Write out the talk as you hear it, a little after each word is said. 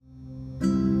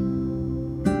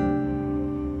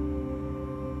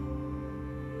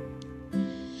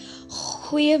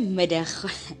Goeiemiddag.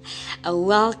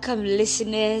 Welcome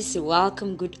listeners.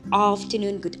 Welcome. Good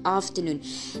afternoon. Good afternoon.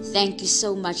 Thank you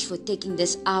so much for taking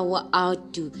this hour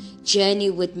out to journey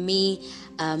with me.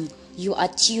 You are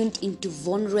tuned into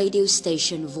Von Radio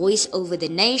Station, Voice Over the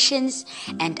Nations,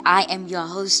 and I am your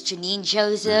host Janine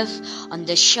Joseph on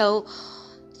the show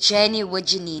Journey with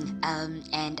Janine.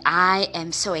 And I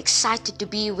am so excited to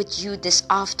be with you this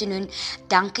afternoon.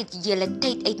 Dankie dat julle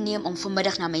tyd uitneem om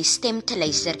vanmiddag na my stem te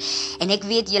luister. En ek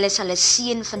weet julle sal 'n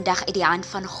seën vandag uit die hand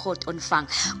van God ontvang.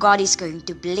 God is going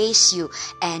to bless you,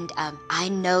 and I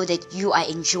know that you are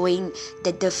enjoying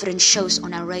the different shows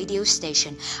on our radio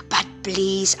station. But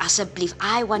please, asseblief,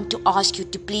 I want to ask you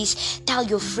to please tell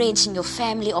your friends and your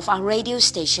family of our radio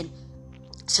station,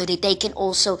 so that they can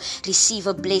also receive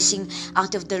a blessing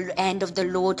out of the hand of the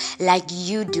Lord like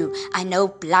you do. I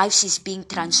know lives is being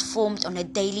transformed on a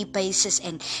daily basis,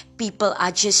 and people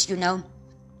are just,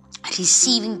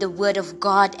 receiving the word of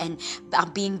God and are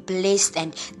being blessed,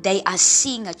 and they are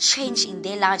seeing a change in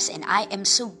their lives. And I am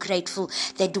so grateful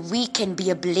that we can be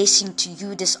a blessing to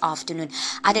you this afternoon.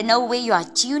 I don't know where you are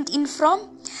tuned in from.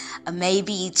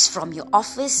 Maybe it's from your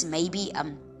office, maybe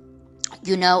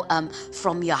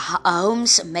from your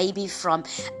homes, maybe from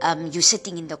you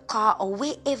sitting in the car, or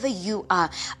wherever you are.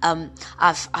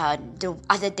 The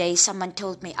other day, someone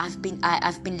told me I've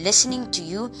been listening to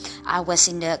you. I was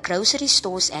in the grocery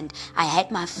stores and I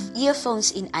had my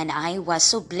earphones in, and I was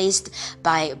so blessed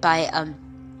by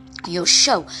your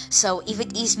show. So if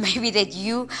it is maybe that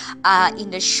you are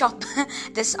in the shop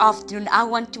this afternoon, I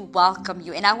want to welcome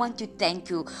you, and I want to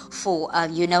thank you for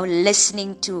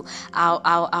listening to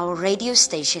our radio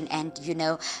station. And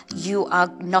you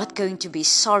are not going to be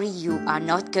sorry, you are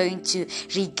not going to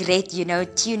regret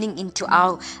tuning into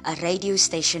our radio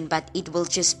station, but it will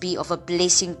just be of a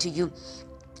blessing to you.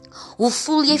 Hoe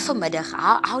voel jy vanmiddag?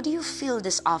 How do you feel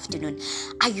this afternoon?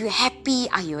 Are you happy?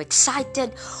 Are you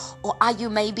excited? Or are you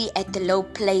maybe at the low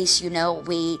place,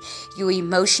 where your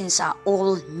emotions are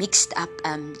all mixed up?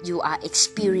 You are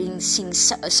experiencing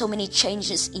so many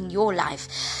changes in your life.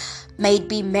 May it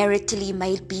be maritally,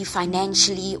 may it be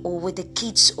financially, or with the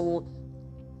kids, or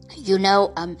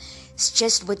it's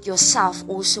just with yourself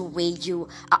also, where you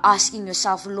are asking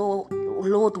yourself,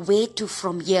 Lord, where to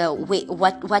from here?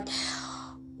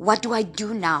 What do I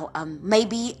do now?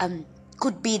 Maybe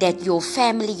could be that your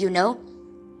family,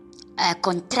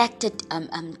 contracted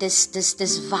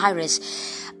this virus,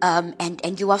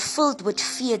 and you are filled with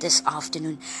fear this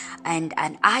afternoon. And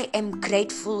I am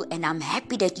grateful and I'm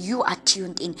happy that you are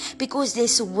tuned in, because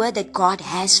there's a word that God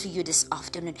has for you this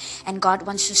afternoon, and God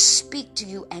wants to speak to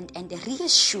you and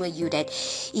reassure you that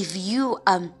if you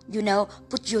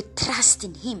put your trust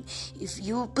in Him, if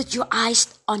you put your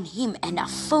eyes on Him and are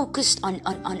focused on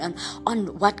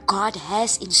what God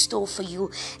has in store for you,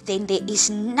 then there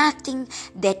is nothing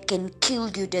that can kill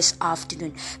you this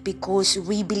afternoon, because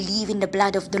we believe in the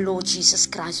blood of the Lord Jesus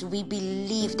Christ. We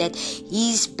believe that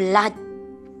His blood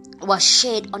was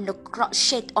shed on the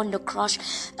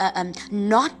cross,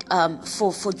 not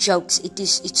for jokes.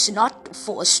 It's not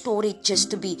for a story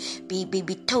just to be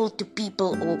told to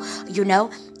people, or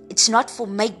it's not for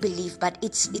make believe, but there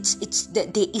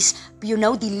is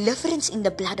deliverance in the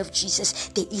blood of Jesus.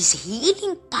 There is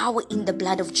healing power in the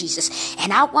blood of Jesus,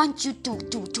 and I want you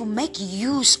to make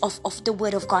use of the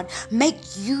word of God. Make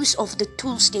use of the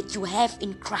tools that you have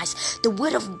in Christ. The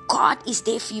word of God is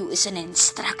there for you as an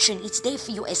instruction. It's there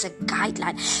for you as a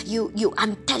guideline.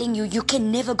 I'm telling you, you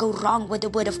can never go wrong with the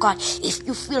word of God. If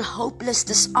you feel hopeless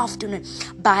this afternoon,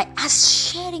 by us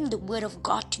sharing the word of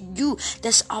God to you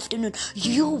this afternoon,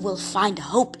 you will find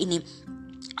hope in Him.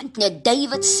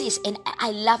 David says, and I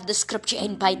love the scripture,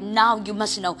 and by now you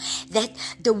must know that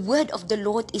the word of the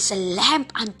Lord is a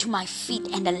lamp unto my feet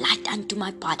and a light unto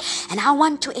my path. And I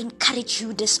want to encourage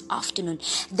you this afternoon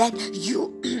that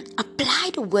you apply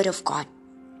the word of God.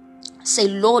 Say,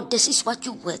 Lord, this is what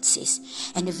your word says.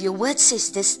 And if your word says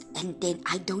this, and then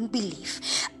I don't believe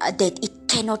that it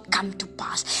cannot come to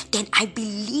pass, then I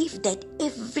believe that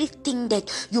everything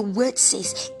that your word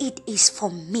says, it is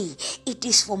for me. It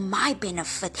is for my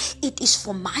benefit. It is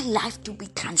for my life to be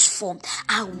transformed.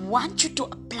 I want you to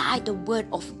apply the word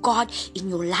of God in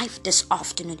your life this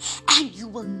afternoon, and you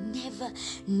will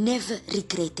never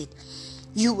regret it.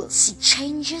 You will see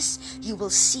changes. You will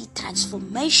see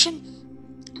transformation,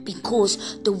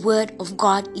 because the word of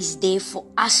God is there for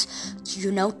us,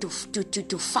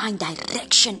 to find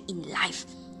direction in life.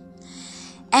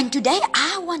 And today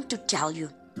I want to tell you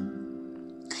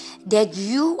that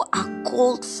you are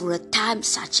called for a time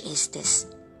such as this.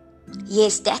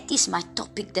 Yes, that is my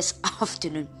topic this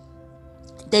afternoon.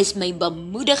 Dis my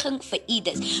bemoediging vir u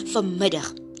dis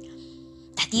vanmiddag.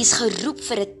 dat hy is geroep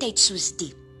vir 'n tyd soos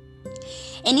die.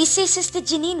 En hy sê, Suster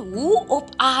Janine, hoe op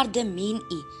aarde meen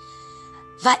u?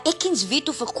 Waar ek eens weet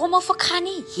of ek kom of ek gaan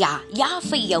nie? Ja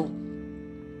vir jou.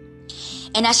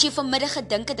 En as jy vanmiddag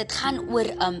gedink het, dit gaan oor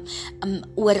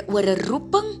 'n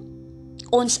roeping,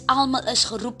 ons almal is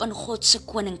geroep in God se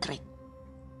koninkryk.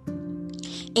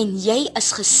 En jy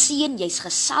is geseën, jy's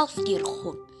gesalf deur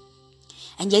God.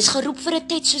 En jy's geroep vir 'n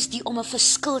tyd soos die om 'n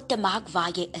verskil te maak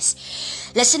waar jy is.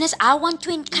 Listeners, I want to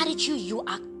encourage you. You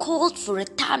are called for a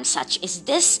time such as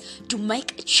this to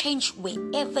make a change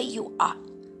wherever you are.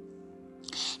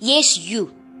 Yes,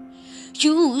 you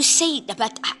say,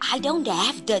 but I don't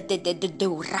have the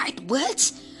right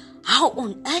words. How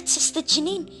on earth, Sister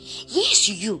Janine? Yes,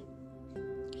 you.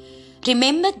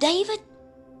 Remember David?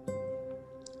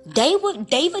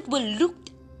 David was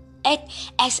looked at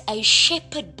as a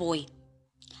shepherd boy.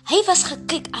 Hy was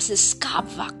gekyk as 'n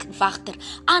skaapwagter,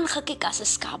 aangekyk as 'n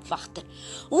skaapwagter.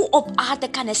 Hoe op aarde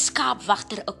kan 'n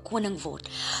skaapwagter 'n koning word?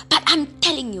 But I'm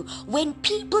telling you, when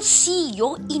people see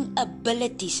your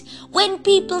inabilities,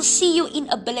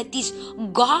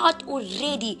 God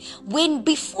already,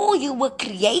 before you were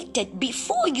created,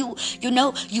 before you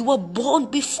were born,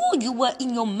 before you were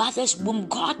in your mother's womb,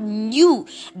 God knew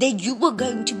that you were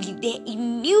going to be there. He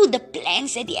knew the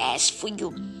plans that He has for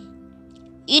you.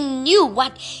 He knew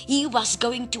what He was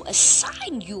going to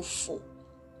assign you for.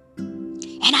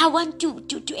 And I want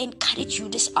to encourage you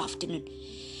this afternoon.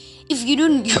 If you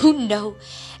know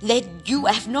that you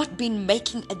have not been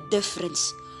making a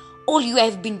difference, all you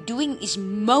have been doing is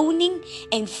moaning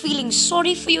and feeling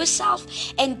sorry for yourself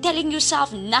and telling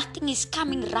yourself nothing is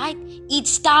coming right,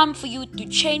 it's time for you to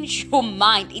change your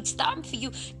mind. It's time for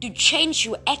you to change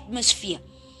your atmosphere.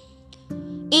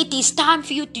 It is time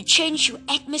for you to change your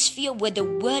atmosphere with the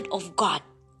word of God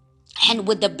and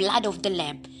with the blood of the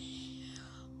Lamb.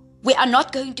 We are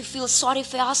not going to feel sorry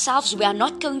for ourselves. We are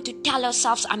not going to tell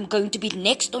ourselves, I'm going to be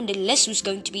next on the list who's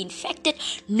going to be infected.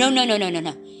 No.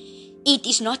 It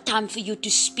is not time for you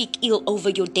to speak ill over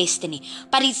your destiny.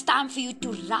 But it's time for you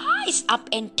to rise up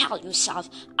and tell yourself,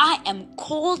 I am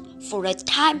called for a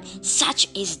time such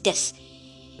as this.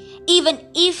 Even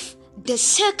if the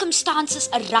circumstances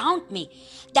around me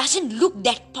doesn't look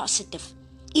that positive.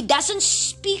 It doesn't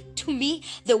speak to me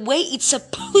the way it's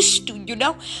supposed to,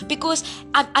 because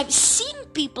I've seen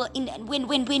people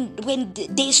when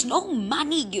there's no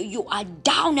money, you are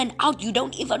down and out. You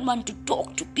don't even want to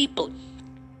talk to people.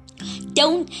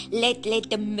 Don't let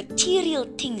the material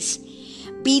things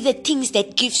be the things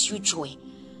that gives you joy.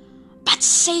 But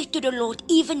say to the Lord,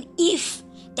 even if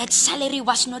that salary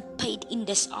was not paid in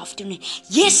this afternoon,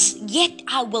 yes, yet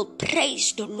I will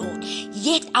praise the Lord.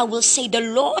 Yet I will say, the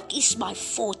Lord is my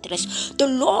fortress. The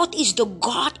Lord is the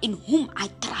God in whom I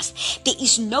trust. There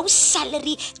is no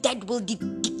salary that will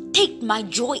dictate my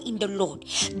joy in the Lord.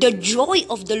 The joy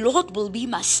of the Lord will be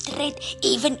my strength,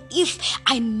 even if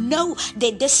I know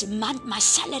that this month my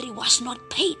salary was not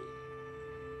paid.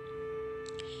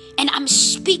 And I'm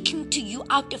speaking to you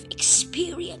out of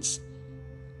experience.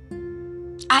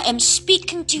 I am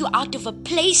speaking to you out of a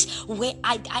place where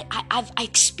I've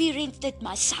experienced it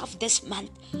myself this month.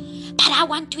 But I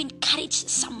want to encourage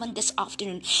someone this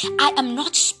afternoon. I am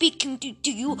not speaking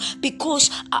to you because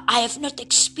I have not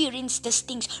experienced these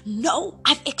things. No,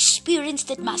 I've experienced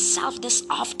it myself this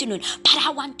afternoon. But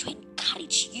I want to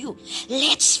encourage you.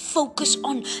 Let's focus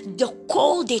on the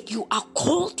call that you are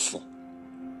called for.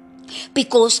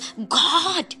 Because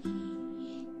God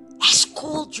has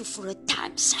called you for a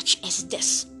time such as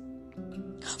this.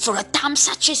 For a time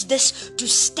such as this, to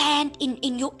stand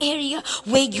in your area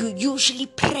where you usually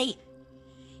pray.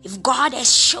 If God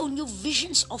has shown you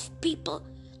visions of people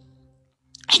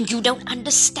and you don't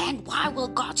understand, why will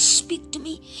God speak to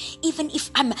me? Even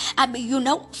if I'm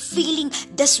feeling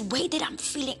this way that I'm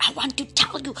feeling, I want to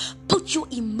tell you, put your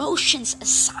emotions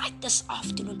aside this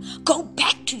afternoon. Go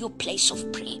back to your place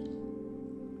of prayer.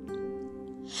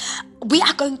 We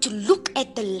are going to look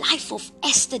at the life of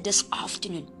Esther this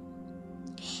afternoon.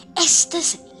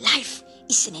 Esther's life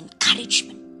is an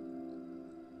encouragement.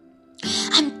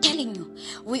 I'm telling you,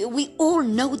 we all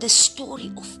know the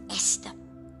story of Esther,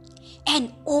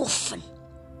 an orphan.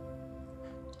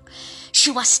 She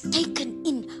was taken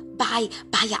in by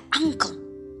her uncle,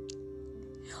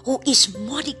 who is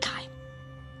Mordecai,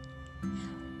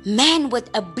 man with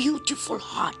a beautiful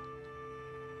heart,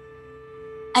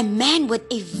 a man with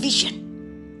a vision,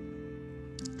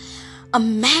 a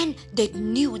man that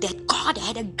knew that God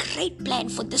had a great plan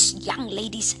for this young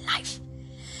lady's life.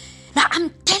 Now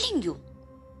I'm telling you,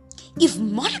 if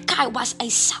Mordecai was a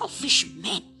selfish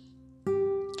man,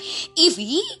 if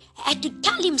he had to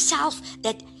tell himself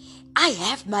that I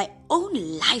have my own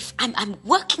life. I'm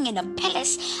working in a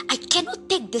palace. I cannot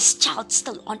take this child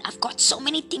still on. I've got so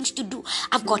many things to do.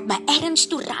 I've got my errands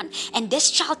to run, and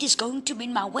this child is going to be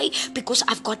in my way because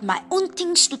I've got my own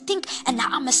things to think, and now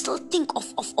I must still think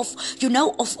of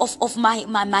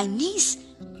my niece.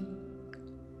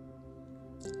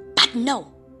 But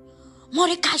no,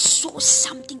 Mordecai saw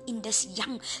something in this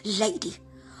young lady.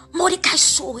 Mordecai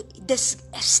saw this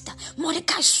Esther.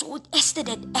 Mordecai saw Esther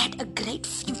that had a great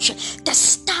future. The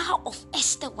star of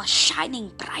Esther was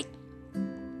shining bright.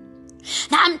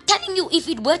 Now I'm telling you, if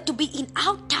it were to be in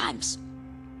our times,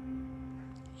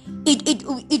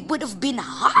 it would have been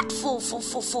hard for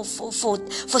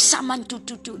someone to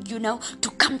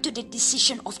come to the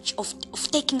decision of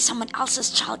taking someone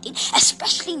else's child in,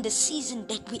 especially in the season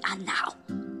that we are now.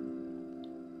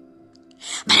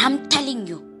 But I'm telling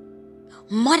you,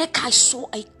 Mordecai saw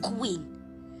a queen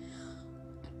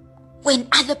when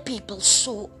other people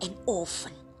saw an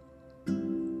orphan.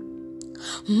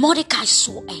 Mordecai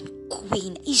saw a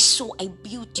queen. He saw a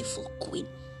beautiful queen.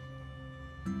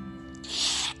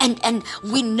 And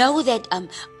we know that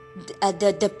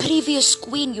the previous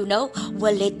queen,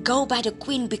 were let go by the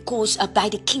queen by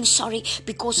the king,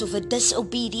 because of a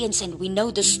disobedience, and we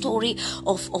know the story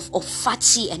of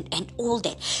Fatsi and all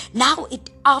that. Now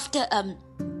after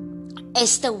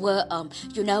Esther were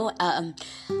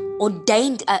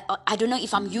ordained. I don't know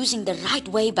if I'm using the right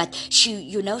way, but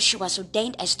she was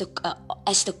ordained as the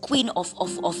queen of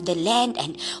the land,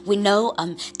 and we know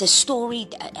the story,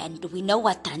 and we know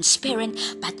what transparent.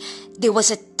 But there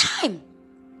was a time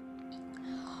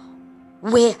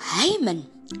where Haman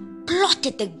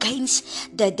plotted against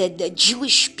the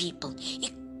Jewish people.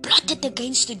 He plotted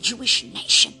against the Jewish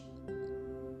nation.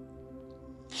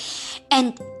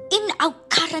 And in our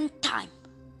current time,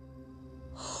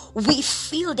 we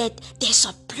feel that there's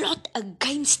a plot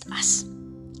against us.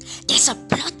 There's a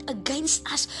plot against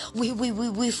us.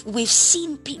 We've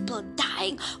seen people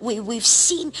dying. We've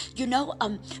seen,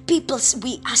 people.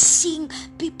 We are seeing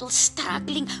people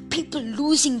struggling, people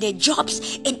losing their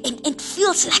jobs, and it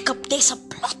feels like there's a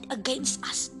plot against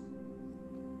us.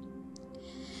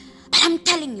 But I'm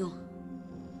telling you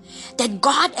that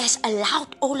God has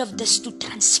allowed all of this to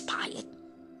transpire.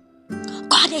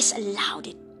 God has allowed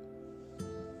it.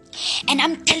 And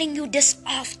I'm telling you this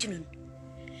afternoon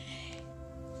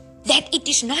that it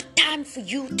is not time for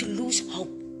you to lose hope.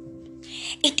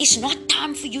 It is not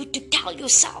time for you to tell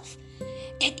yourself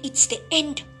that it's the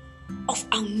end of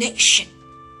our nation.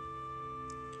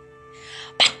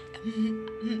 But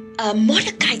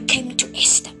Mordecai came to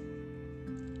Esther.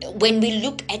 When we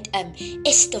look at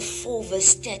Esther 4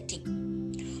 verse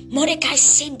 13, Mordecai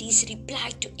sent his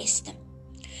reply to Esther.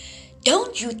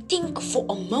 Don't you think for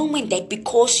a moment that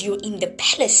because you're in the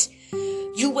palace,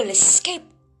 you will escape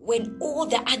when all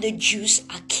the other Jews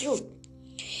are killed?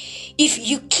 If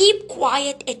you keep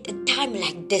quiet at a time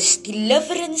like this,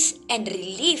 deliverance and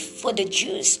relief for the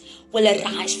Jews will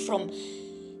arise from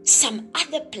some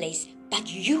other place, but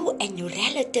you and your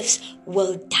relatives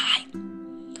will die.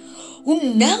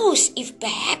 Who knows if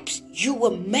perhaps you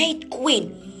were made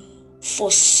queen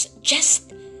for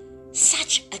just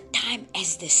such a time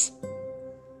as this?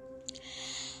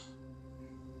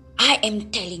 I am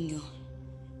telling you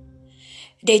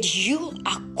that you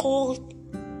are called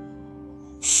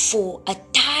for a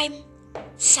time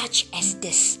such as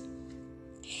this.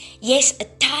 Yes, a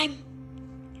time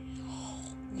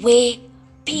where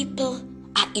people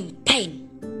are in pain.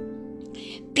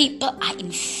 People are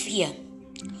in fear.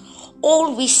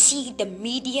 All we see, the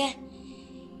media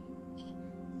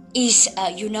is,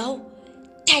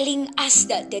 telling us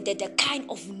the kind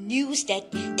of news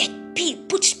that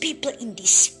puts people in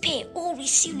despair. All we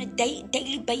see on a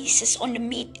daily basis on the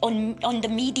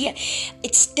media,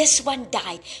 it's this one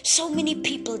died, so many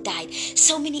people died,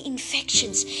 so many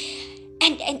infections,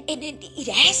 and it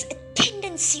has a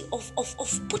tendency of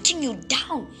putting you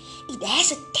down. It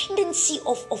has a tendency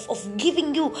of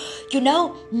giving you,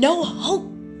 no hope.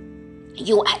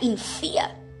 You are in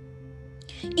fear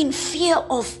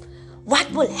of what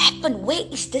will happen. Where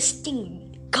is this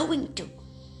thing going to?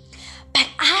 But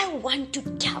I want to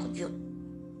tell you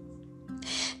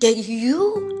that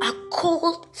you are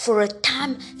called for a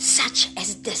time such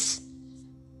as this.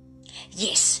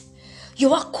 Yes,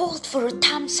 you are called for a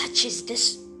time such as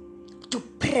this to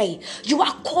pray. You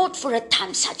are called for a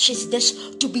time such as this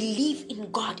to believe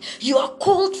in God. You are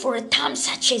called for a time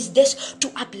such as this to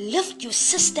uplift your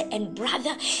sister and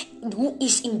brother who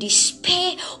is in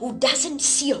despair, who doesn't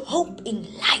see hope in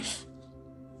life.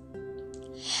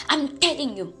 I'm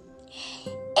telling you,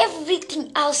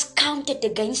 everything else counted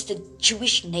against the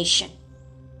Jewish nation.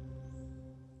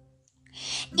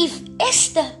 If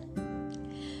Esther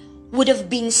would have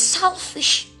been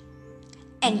selfish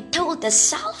and told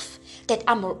herself that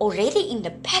I'm already in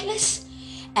the palace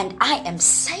and I am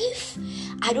safe,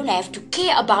 I don't have to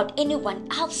care about anyone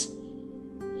else,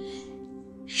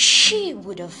 she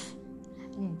would have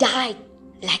died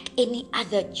like any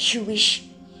other Jewish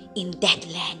in that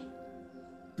land.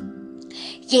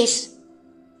 Yes,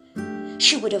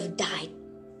 she would have died.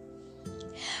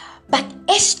 But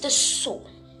Esther saw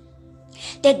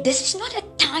that this is not a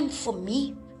time for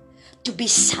me to be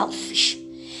selfish.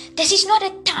 This is not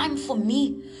a time for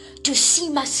me to see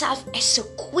myself as a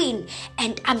queen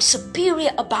and I'm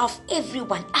superior above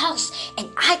everyone else and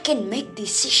I can make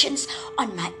decisions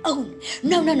on my own.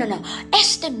 No.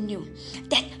 Esther knew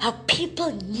that her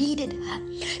people needed her.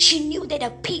 She knew that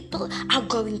her people are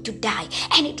going to die,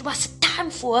 and it was time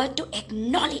for her to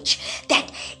acknowledge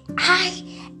that I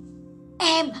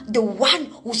am the one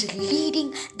who's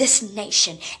leading this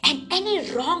nation, and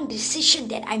any wrong decision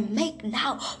that I make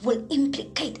now will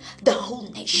implicate the whole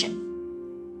nation.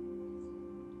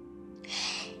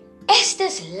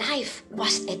 Esther's life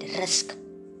was at risk.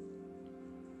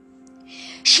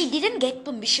 She didn't get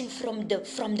permission from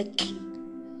the king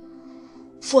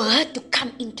for her to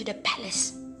come into the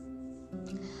palace.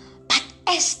 But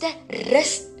Esther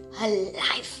risked her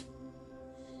life,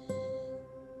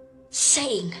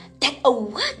 saying that a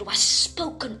word was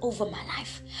spoken over my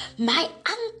life. My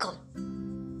uncle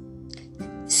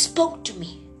spoke to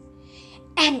me.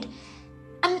 And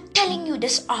I'm telling you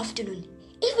this afternoon,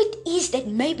 if it is that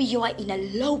maybe you are in a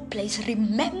low place,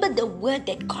 remember the word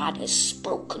that God has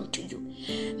spoken to you.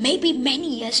 Maybe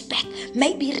many years back,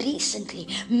 maybe recently,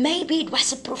 maybe it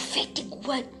was a prophetic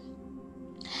word.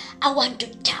 I want to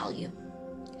tell you,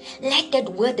 let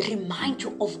that word remind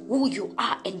you of who you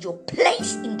are and your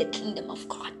place in the kingdom of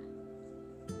God.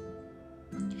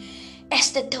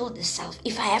 Esther told herself,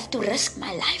 if I have to risk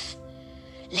my life,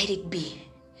 let it be.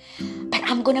 But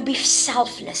I'm going to be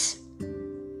selfless.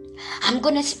 I'm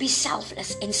going to be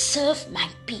selfless and serve my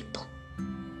people.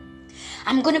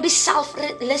 I'm going to be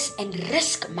selfless and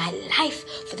risk my life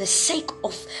for the sake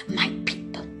of my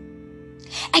people.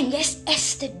 And yes,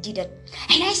 Esther did it.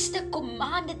 And Esther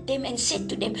commanded them and said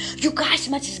to them, you guys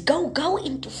must go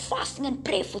into fasting and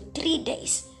pray for 3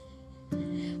 days.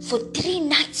 For 3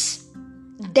 nights,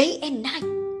 day and night.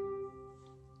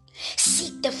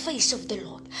 Seek the face of the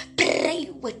Lord. Pray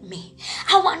with me.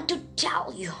 I want to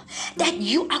tell you that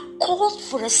you are called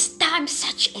for a time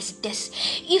such as this.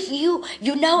 If you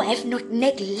now have not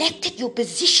neglected your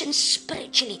position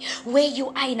spiritually, where you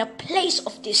are in a place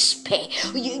of despair,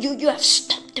 you have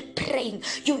stopped the praying.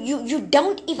 You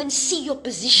don't even see your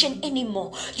position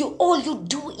anymore. All you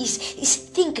do is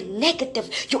think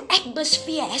negative. Your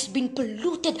atmosphere has been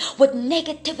polluted with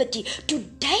negativity.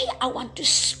 Today I want to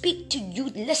speak to you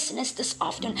listeners this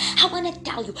afternoon. I want to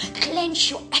tell you, cleanse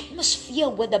your atmosphere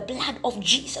with the blood of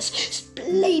Jesus.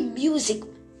 Play music.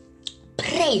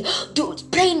 Pray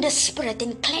in the spirit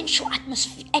and cleanse your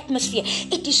atmosphere.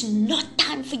 It is not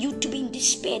time for you to be in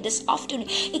despair this afternoon.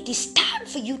 It is time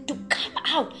for you to come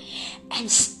out and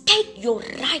take your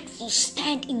rightful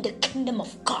stand in the kingdom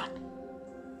of God.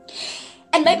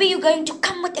 And maybe you're going to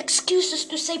come with excuses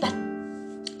to say, but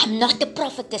I'm not a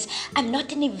prophetess, I'm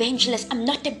not an evangelist, I'm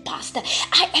not a pastor.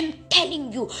 I am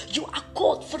telling you, you are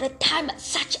called for a time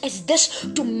such as this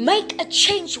to make a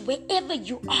change wherever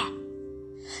you are.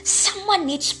 Someone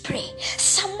needs prayer.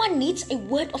 Someone needs a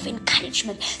word of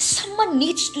encouragement. Someone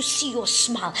needs to see your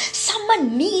smile.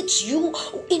 Someone needs you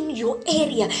in your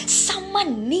area.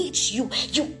 Someone needs you.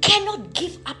 You cannot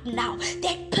give up now.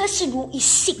 That person who is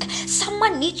sick,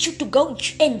 someone needs you to go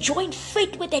and join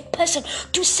faith with that person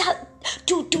to say,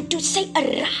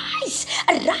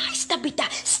 arise, Tabitha,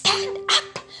 stand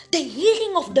up. The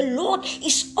healing of the Lord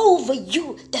is over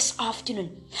you this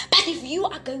afternoon. But if you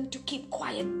are going to keep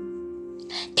quiet,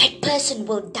 that person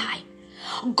will die.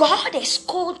 God has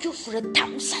called you for a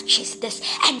time such as this,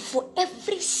 and for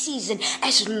every season,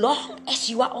 as long as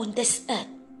you are on this earth.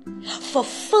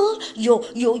 Fulfill your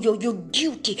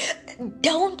duty.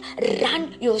 Don't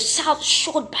run yourself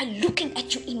short by looking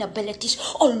at your inabilities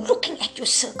or looking at your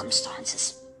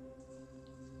circumstances.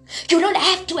 You don't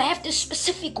have to have the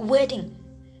specific wording.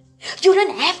 You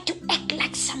don't have to act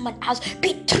like someone else.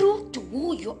 Be true to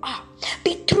who you are.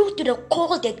 Be true to the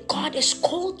call that God has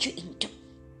called you into.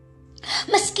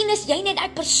 Miskien is jy net daai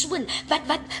persoon wat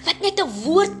net 'n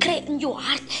woord kry in jou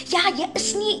hart. Ja, jy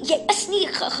is nie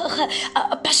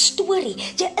 'n pastorie.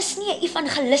 Jy is nie 'n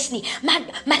evangelis nie, maar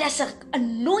daar's 'n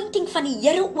anointing van die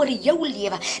Here oor jou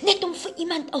lewe, net om vir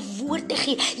iemand 'n woord te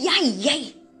gee. Ja,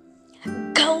 jy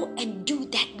go and do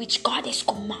that which God has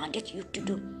commanded you to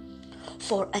do.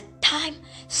 for a time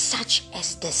such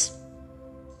as this.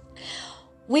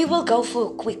 We will go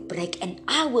for a quick break and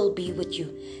I will be with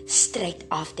you straight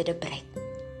after the break.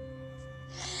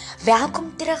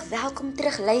 Welkom terug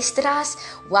luisteraars.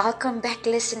 Welcome back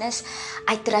listeners.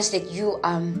 I trust that you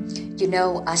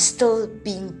are still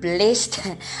being blessed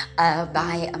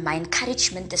by my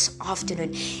encouragement this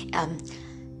afternoon.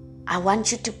 I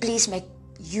want you to please make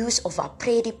use of our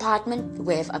prayer department.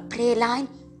 We have a prayer line.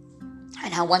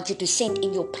 And I want you to send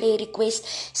in your prayer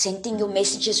requests, send in your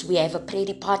messages. We have a prayer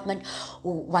department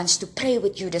who wants to pray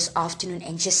with you this afternoon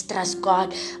and just trust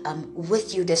God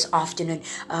with you this afternoon.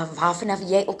 Waarvanaf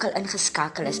jy ook al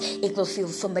ingeskakel is, ek wil vir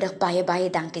jou vanmiddag baie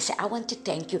dankie sê. I want to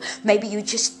thank you. Maybe you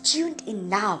just tuned in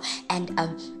now and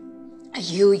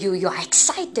you're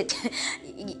excited.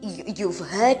 You've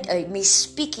heard me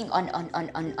speaking on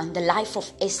the life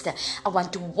of Esther. I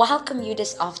want to welcome you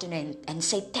this afternoon and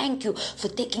say thank you for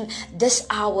taking this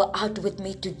hour out with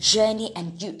me to journey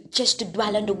and you just to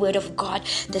dwell on the word of God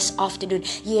this afternoon.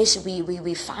 Yes,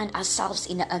 we find ourselves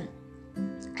in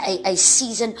a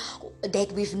season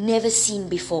that we've never seen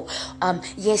before.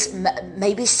 Yes,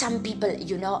 maybe some people,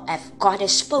 God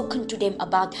has spoken to them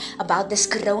about this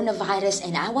coronavirus,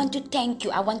 and I want to thank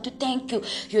you.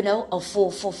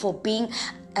 For being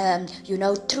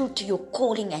true to your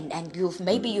calling, and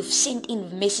you've sent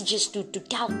in messages to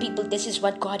tell people this is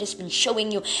what God has been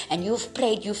showing you, and you've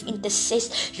prayed, you've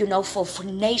interceded, for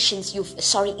nations,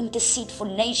 intercede for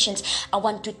nations. I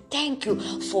want to thank you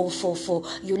for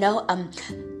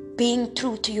being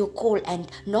true to your call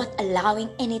and not allowing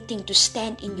anything to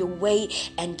stand in your way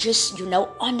and just,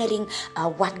 honoring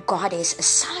what God has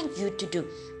assigned you to do.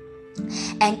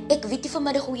 And ek weet nie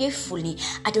vanmiddag hoe jy voel nie.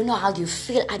 I don't know how you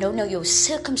feel. I don't know your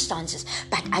circumstances.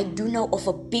 But I do know of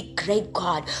a big, great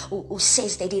God who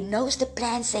says that He knows the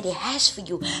plans that He has for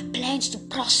you. Plans to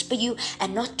prosper you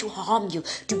and not to harm you.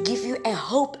 To give you a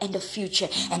hope and a future.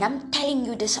 And I'm telling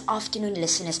you this afternoon,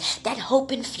 listeners, that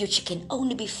hope and future can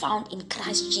only be found in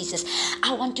Christ Jesus.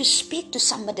 I want to speak to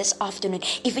somebody this afternoon.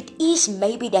 If it is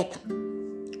maybe that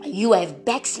you have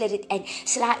backslided and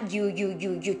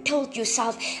you told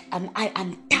yourself,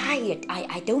 I'm tired,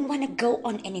 I don't want to go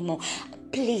on anymore.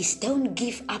 Please don't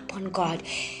give up on God.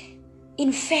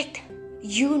 In fact,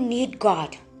 you need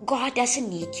God. God doesn't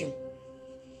need you.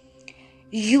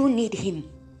 You need Him.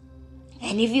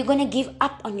 And if you're going to give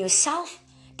up on yourself,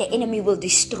 the enemy will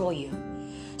destroy you.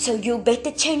 So you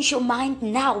better change your mind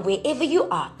now, wherever you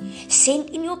are. Send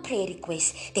in your prayer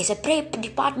requests. There's a prayer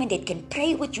department that can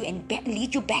pray with you and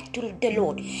lead you back to the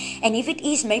Lord. And if it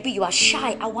is, maybe you are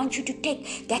shy, I want you to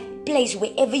take that place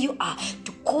wherever you are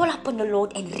to call upon the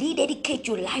Lord and rededicate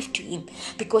your life to Him.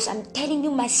 Because I'm telling you,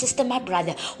 my sister, my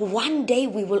brother, one day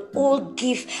we will all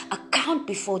give account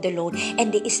before the Lord.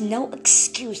 And there is no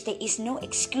excuse. There is no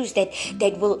excuse that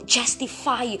will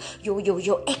justify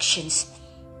your actions.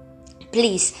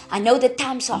 Please, I know the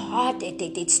times are hard,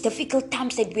 it's difficult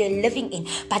times that we are living in,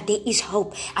 but there is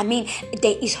hope.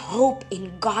 There is hope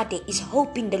in God, there is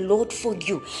hope in the Lord for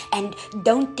you. And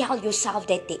don't tell yourself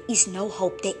that there is no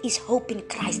hope. There is hope in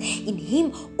Christ. In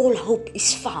Him, all hope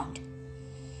is found.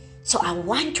 So I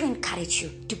want to encourage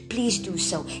you to please do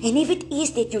so. And if it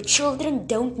is that your children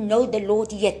don't know the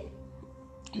Lord yet,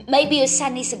 maybe your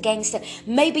son is a gangster.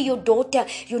 Maybe your daughter,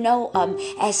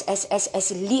 has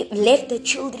left the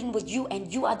children with you,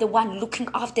 and you are the one looking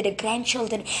after the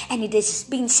grandchildren. And it has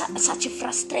been such a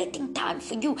frustrating time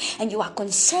for you, and you are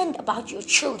concerned about your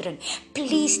children.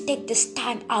 Please take this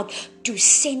time out to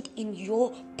send in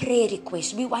your prayer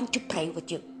request. We want to pray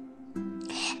with you.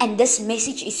 And this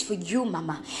message is for you,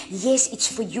 Mama. Yes, it's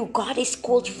for you. God has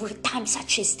called you for a time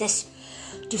such as this,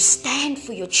 to stand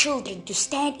for your children, to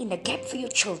stand in the gap for your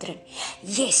children.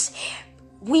 Yes,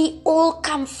 we all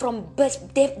come from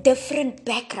different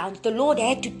backgrounds. The Lord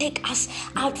had to take us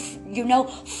out,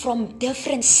 from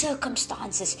different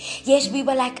circumstances. Yes, we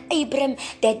were like Abram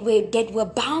that were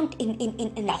bound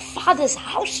in our father's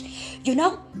house,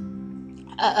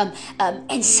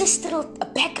 ancestral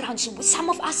backgrounds. Some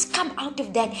of us come out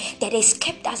of that has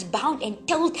kept us bound and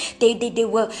told they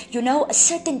were,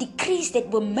 certain decrees that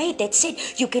were made that said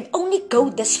you can only go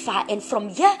this far, and from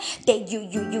here that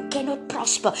you cannot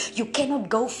prosper, you cannot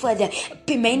go further.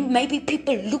 Maybe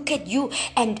people look at you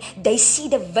and they see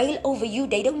the veil over you,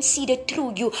 they don't see the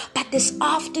true you. But this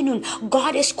afternoon,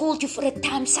 God has called you for a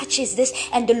time such as this,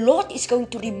 and the Lord is going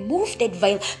to remove that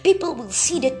veil. People will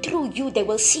see the true you, they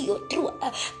will see your true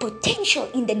potential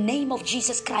in the name of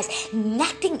Jesus Christ.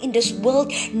 Nothing in this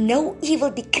world, no evil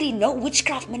decree, no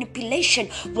witchcraft manipulation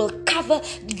will cover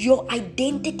your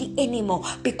identity anymore,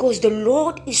 because the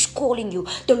Lord is calling you.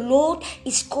 The Lord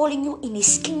is calling you in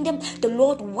His kingdom. The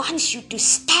Lord wants you to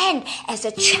stand as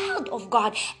a child of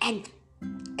God and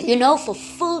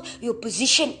fulfill your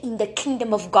position in the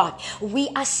kingdom of God. We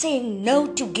are saying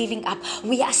no to giving up.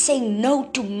 We are saying no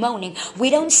to moaning. We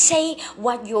don't say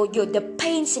what the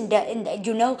pains and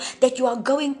that you are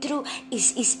going through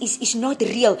is not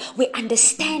real. We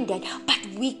understand that, but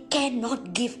we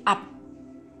cannot give up.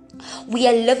 We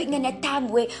are living in a time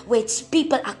where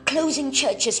people are closing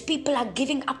churches, people are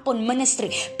giving up on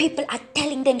ministry, people are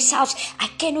telling themselves, I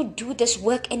cannot do this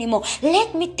work anymore.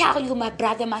 Let me tell you, my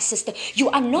brother, my sister, you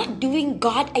are not doing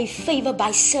God a favor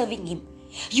by serving Him.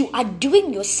 You are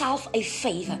doing yourself a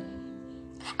favor.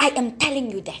 I am telling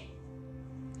you that.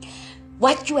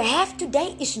 What you have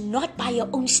today is not by your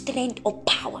own strength or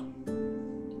power.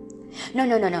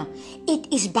 No. It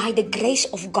is by the grace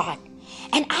of God.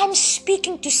 And I'm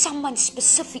speaking to someone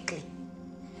specifically.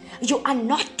 You are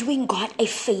not doing God a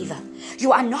favor.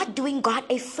 You are not doing God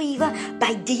a favor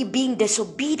by being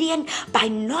disobedient, by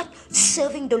not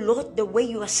serving the Lord the way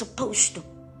you are supposed to.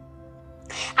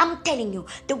 I'm telling you,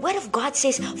 the word of God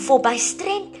says, for by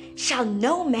strength shall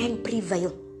no man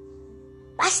prevail.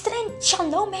 By strength shall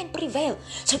no man prevail.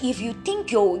 So if you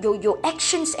think your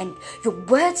actions and your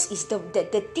words is the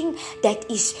thing that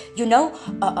is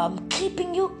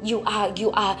keeping you, you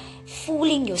are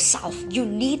fooling yourself. You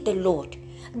need the Lord.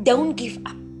 Don't give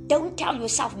up. Don't tell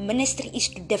yourself ministry is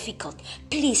too difficult.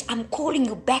 Please, I'm calling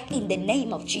you back in the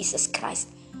name of Jesus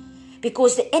Christ.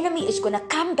 Because the enemy is going to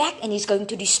come back and he's going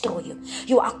to destroy you.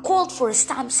 You are called for a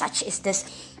time such as this.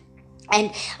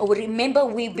 And remember,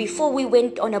 before we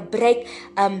went on a break,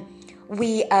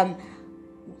 we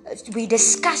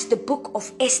discussed the book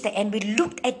of Esther, and we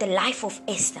looked at the life of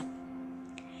Esther,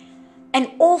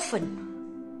 an orphan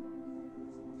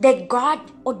that God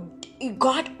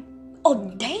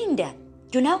ordained her.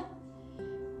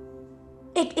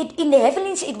 It in the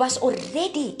heavens it was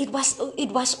already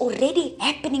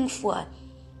happening for her.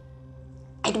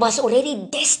 It was already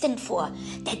destined for her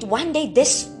that one day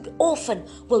this orphan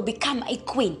will become a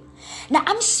queen. Now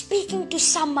I'm speaking to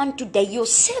someone today. Your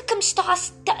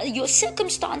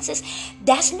circumstances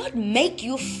does not make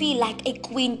you feel like a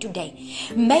queen today.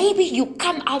 Maybe you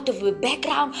come out of a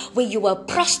background where you were a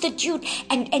prostitute,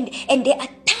 and there are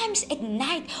times at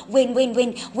night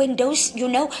when those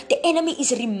the enemy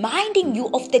is reminding you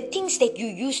of the things that you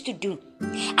used to do.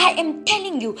 I am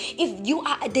telling you, if you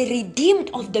are the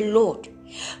redeemed of the Lord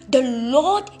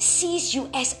sees you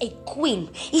as a queen.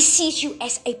 He sees you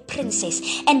as a princess.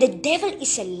 And the devil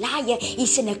is a liar.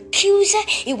 He's an accuser.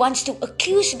 He wants to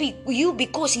accuse you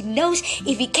because he knows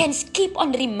if he can keep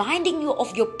on reminding you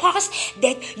of your past,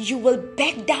 that you will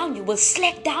back down, you will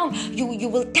slack down, you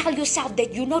will tell yourself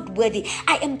that you're not worthy.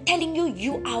 I am telling you,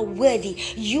 you are worthy.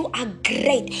 You are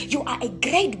great. You are a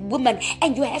great woman,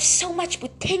 and you have so much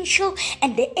potential,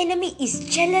 and the enemy is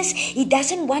jealous. He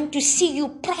doesn't want to see you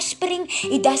prospering.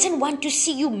 He doesn't want to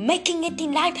see you making it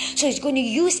in life. So he's going to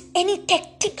use any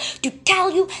tactic to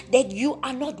tell you that you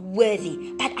are not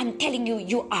worthy. But I'm telling you,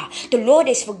 you are. The Lord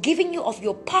has forgiven you of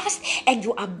your past, and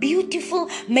you are beautiful.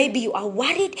 Maybe you are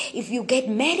worried if you get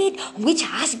married, which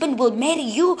husband will marry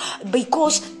you,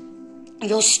 because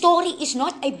your story is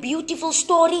not a beautiful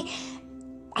story.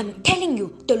 I'm telling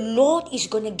you, the Lord is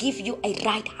going to give you a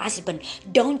right husband.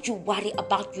 Don't you worry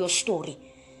about your story.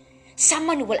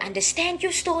 Someone will understand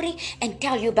your story and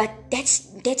tell you, but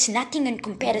that's nothing in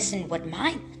comparison with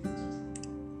mine.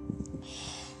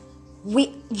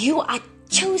 You are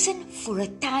chosen for a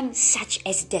time such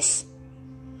as this.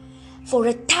 For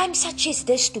a time such as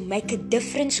this, to make a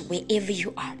difference wherever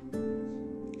you are.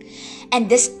 And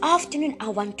this afternoon, I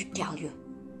want to tell you,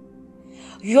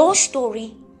 your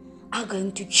story are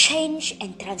going to change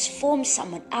and transform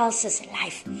someone else's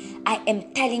life. I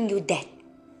am telling you that.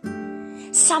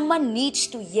 Someone needs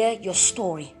to hear your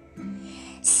story.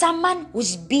 Someone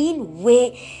who's been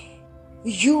where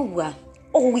you were,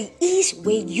 or is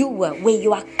where you were, where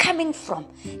you are coming from.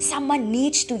 Someone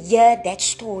needs to hear that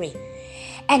story.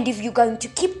 And if you're going to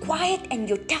keep quiet and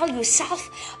you tell yourself,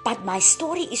 but my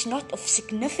story is not of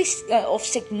significance,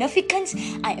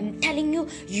 I am telling you,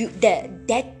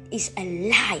 that is a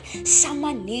lie.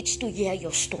 Someone needs to hear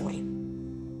your story.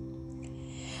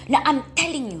 Now I'm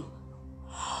telling you,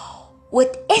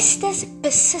 with Esther's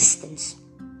persistence,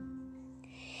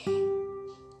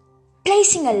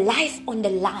 placing a life on the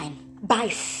line by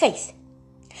faith,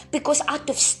 because out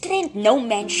of strength no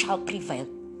man shall prevail.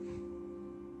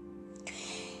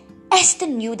 Esther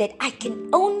knew that I can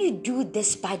only do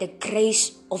this by the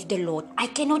grace of the Lord. I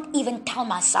cannot even tell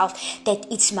myself that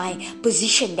it's my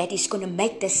position that is going to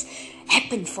make this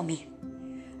happen for me.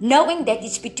 Knowing that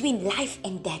it's between life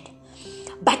and death.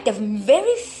 But the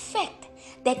very fact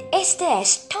that Esther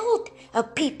has told her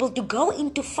people to go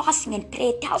into fasting and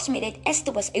prayer tells me that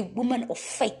Esther was a woman of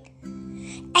faith.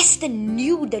 Esther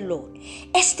knew the Lord.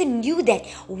 Esther knew that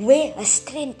where her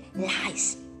strength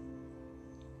lies.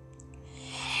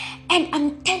 And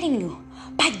I'm telling you,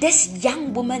 by this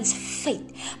young woman's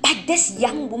faith, by this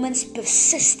young woman's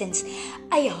persistence,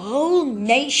 a whole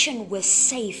nation was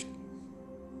saved.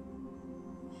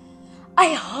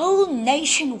 A whole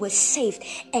nation was saved,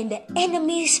 and the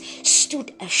enemies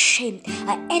stood ashamed.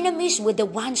 Our enemies were the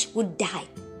ones who died.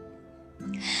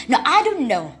 Now, I don't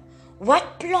know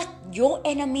what plot your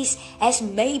enemies has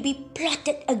maybe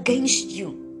plotted against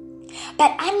you,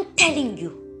 but I'm telling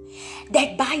you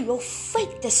that by your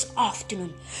faith this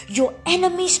afternoon, your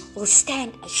enemies will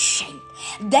stand ashamed.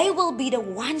 They will be the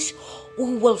ones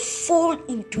who will fall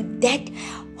into that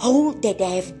hole that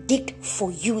they have digged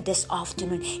for you this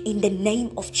afternoon in the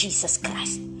name of Jesus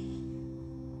Christ.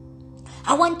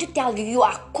 I want to tell you, you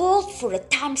are called for a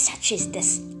time such as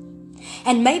this.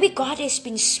 And maybe God has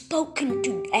been speaking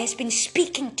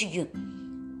to you.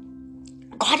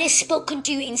 God has spoken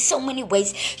to you in so many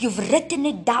ways. You've written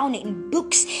it down in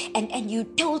books and you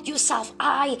told yourself,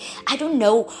 I don't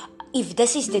know if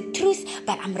this is the truth,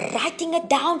 but I'm writing it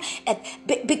down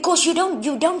because you don't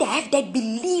have that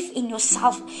belief in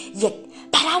yourself yet.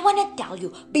 But I want to tell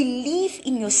you, believe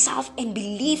in yourself and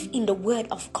believe in the word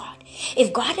of God.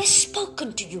 If God has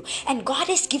spoken to you and God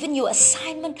has given you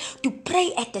assignment to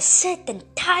pray at a certain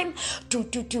time,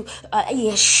 He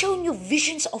has shown you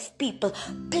visions of people,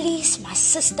 please, my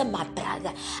sister, my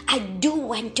brother, I do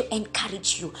want to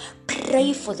encourage you.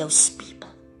 Pray for those people.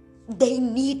 They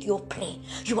need your prayer.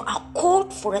 You are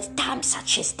called for a time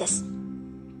such as this.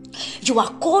 You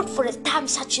are called for a time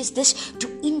such as this to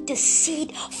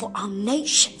intercede for our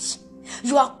nations.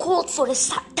 You are called for a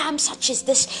time such as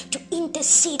this to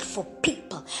intercede for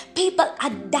people. People are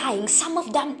dying. Some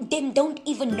of them don't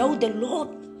even know the Lord.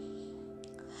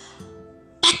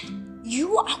 But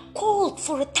you are called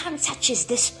for a time such as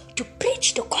this to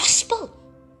preach the gospel.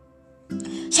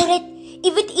 So that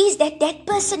if it is that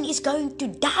person is going to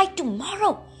die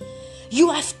tomorrow, you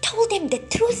have told them the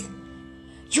truth.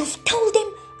 You've told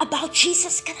them about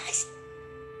Jesus Christ.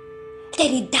 That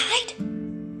He died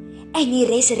and He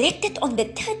resurrected on the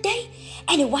third day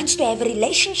and He wants to have a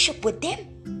relationship with them.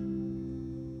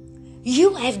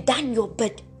 You have done your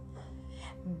bit.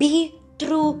 Be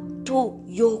true to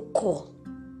your call.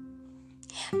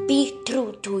 Be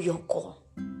true to your call.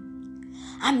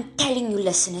 I'm telling you,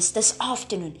 listeners, this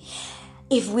afternoon,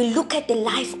 if we look at the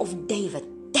life of David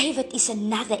is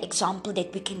another example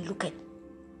that we can look at.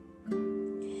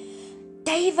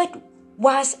 David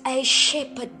was a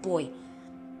shepherd boy.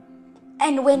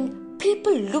 And when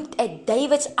people looked at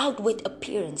David's outward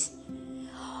appearance,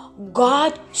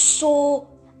 God saw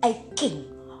a king.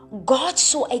 God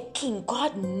saw a king.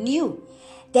 God knew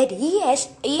that He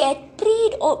had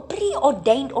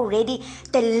preordained already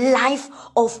the life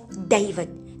of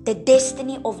David, the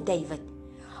destiny of David.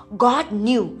 God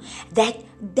knew that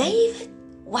David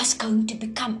was going to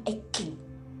become a king.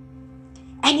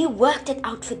 And He worked it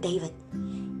out for David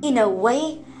in a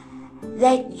way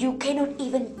that you cannot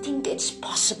even think it's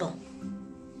possible.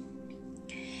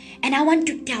 And I want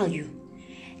to tell you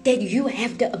that you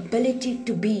have the ability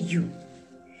to be you.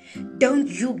 Don't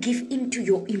you give in to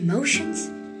your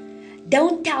emotions.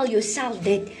 Don't tell yourself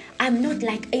that I'm not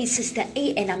like a sister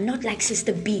A and I'm not like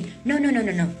sister B. No.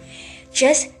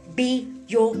 Just be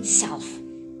yourself.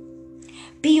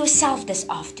 Be yourself this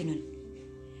afternoon.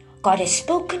 God has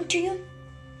spoken to you.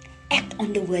 Act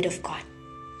on the word of God.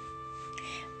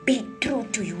 Be true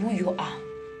to who you are.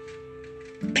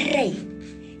 Pray.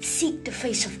 Seek the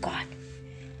face of God.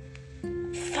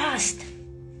 Fast.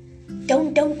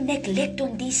 Don't neglect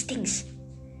on these things.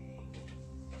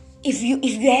 If you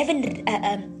haven't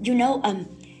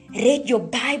read your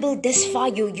Bible this far,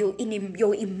 your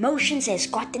emotions has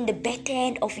gotten the better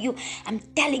end of you. I'm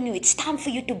telling you, it's time for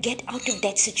you to get out of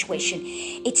that situation.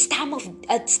 It's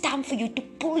time for you to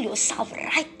pull yourself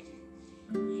right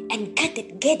and get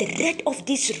rid of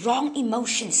these wrong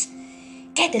emotions.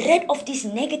 Get rid of these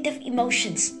negative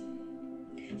emotions.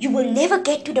 You will never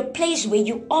get to the place where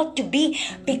you ought to be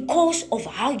because of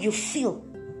how you feel.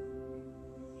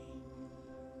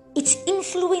 It's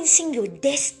influencing your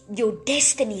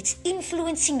destiny. It's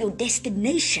influencing your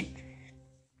destination.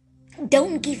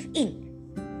 Don't give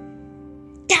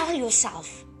in. Tell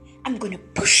yourself, I'm going to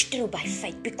push through by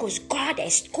faith because God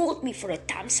has called me for a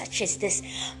time such as this.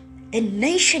 The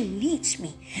nation needs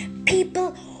me.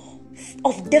 People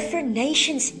of different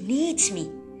nations needs me.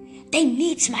 They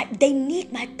need my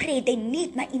prayer. They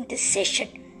need my intercession.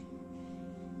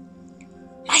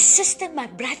 My sister, my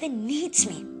brother needs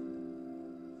me.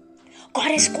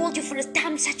 God has called you for a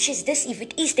time such as this. If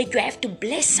it is that you have to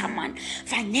bless someone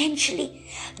financially,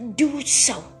 do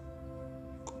so.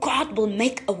 God will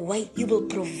make a way. He will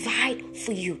provide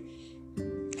for you.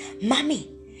 Mommy,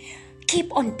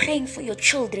 keep on praying for your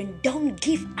children. Don't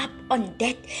give up on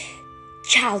that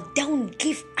child. Don't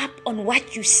give up on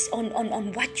what you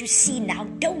what you see now.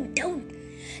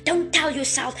 Don't tell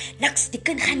yourself, niks, die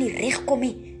kind gaan nie regkom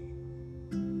nie.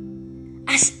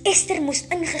 As Esther moes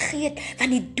ingegee het,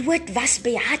 want die dood was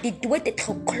by haar, die dood het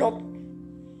geklop.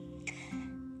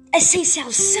 As sy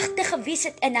selfsugtig gewees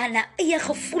het en aan haar eie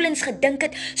gevoelens gedink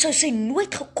het, sou sy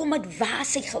nooit gekom het waar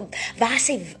sy vandag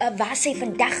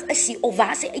is nie, of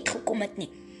waar sy uitgekom het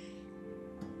nie.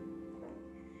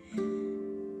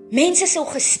 Mense sou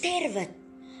gesterwe het,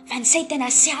 want sy het aan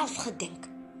haarself gedink.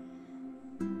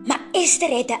 Maar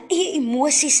Esther het haar eie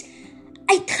emosies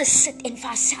uitgesit en vir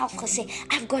haarself gesê,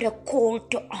 I've got a call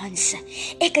to answer.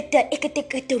 Ek het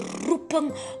 'n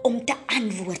roeping om te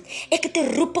antwoord. Ek het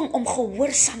 'n roeping om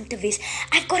gehoorsaam te wees.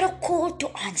 I've got a call to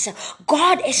answer.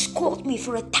 God has called me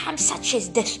for a time such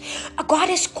as this. God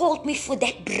has called me for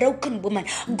that broken woman.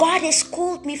 God has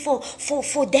called me for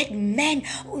that man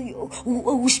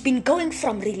who's been going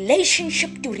from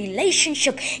relationship to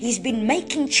relationship. He's been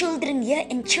making children here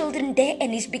and children there,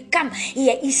 and he's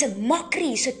a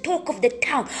mockery, he's a talk of the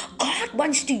town. God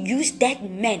wants to use that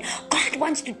man. God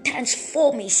wants to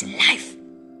transform his life.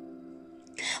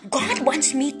 God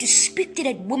wants me to speak to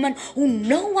that woman who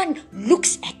no one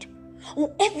looks at,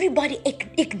 who everybody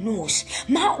ignores.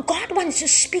 God wants to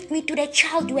speak me to that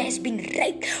child who has been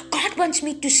raped. God wants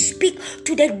me to speak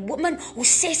to that woman who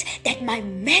says that my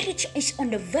marriage is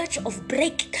on the verge of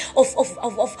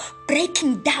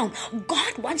breaking down.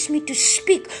 God wants me to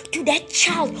speak to that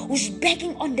child who's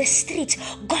begging on the streets.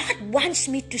 God wants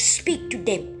me to speak to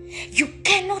them. You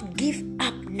cannot give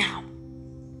up now.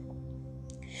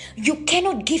 You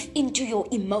cannot give in to your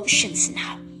emotions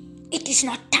now. It is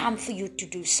not time for you to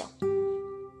do so.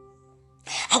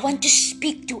 I want to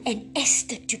speak to an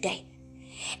Esther today.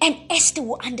 An Esther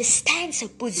who understands her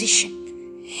position.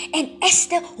 An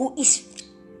Esther who is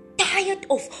tired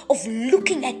of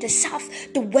looking at herself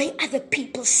the way other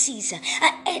people sees her.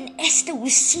 An Esther who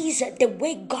sees her the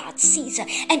way God sees her.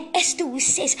 An Esther who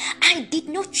says, I did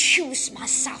not choose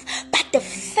myself, but the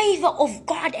favor of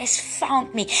God has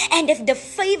found me. And if the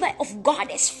favor of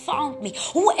God has found me,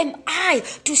 who am I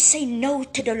to say no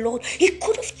to the Lord? He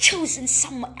could have chosen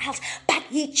someone else, but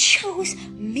He chose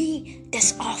me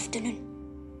this afternoon.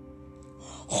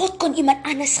 God kon iemand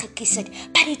anders gekies het,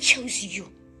 but He chose you.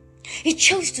 He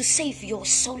chose to save your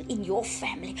soul in your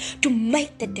family, to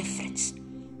make the difference.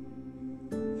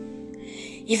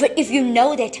 If you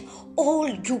know that all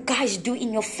you guys do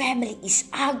in your family is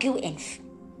argue and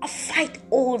fight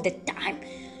all the time,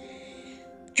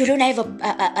 you don't have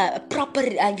a proper,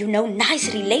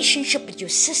 nice relationship with your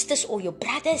sisters or your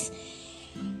brothers,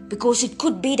 because it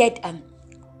could be that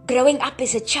growing up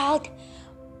as a child,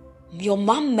 your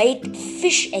mom made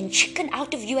fish and chicken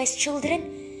out of you as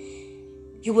children.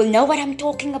 You will know what I'm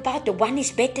talking about. The one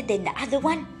is better than the other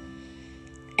one.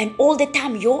 And all the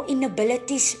time your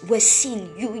inabilities were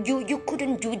seen. You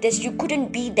couldn't do this, you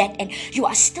couldn't be that, and you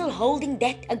are still holding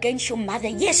that against your mother.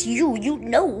 Yes, you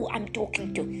know who I'm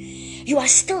talking to. You are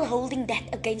still holding that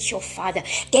against your father.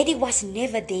 Daddy was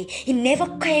never there. He never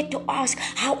cared to ask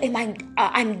how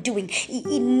I'm doing.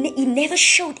 He never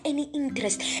showed any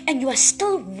interest, and you are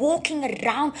still walking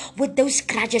around with those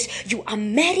grudges. You are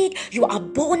married, you are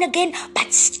born again,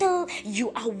 but still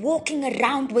you are walking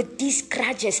around with these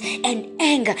grudges and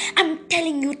anger. I'm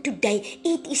telling you today,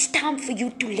 it is time for you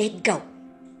to let go,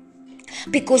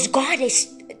 because God has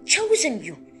chosen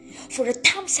you for a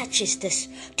time such as this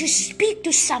to speak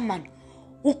to someone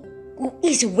who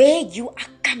is where you are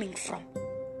coming from.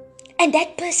 And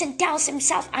that person tells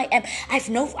himself, I have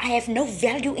no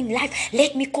value in life.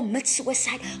 Let me commit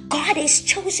suicide. God has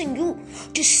chosen you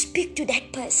to speak to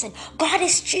that person. God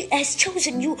has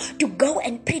chosen you to go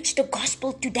and preach the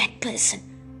gospel to that person.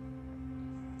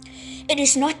 It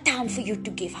is not time for you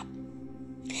to give up.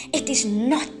 It is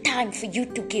not time for you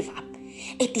to give up.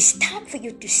 It is time for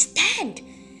you to stand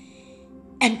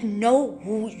and know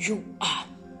who you are.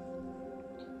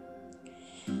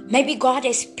 Maybe God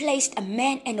has placed a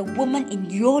man and a woman in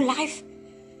your life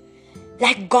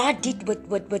like God did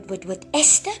with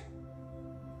Esther.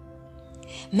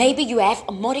 Maybe you have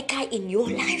a Mordecai in your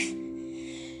life.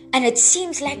 And it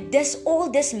seems like all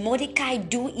this Mordecai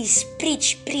do is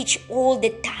preach all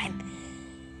the time.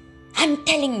 I'm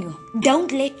telling you,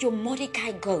 don't let your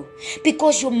Mordecai go,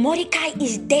 because your Mordecai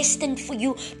is destined for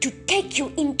you to take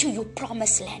you into your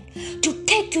promised land, to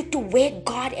take you to where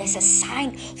God has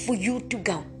assigned for you to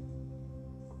go.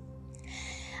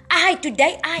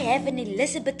 Today I have an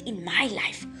Elizabeth in my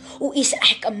life who is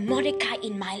like a Mordecai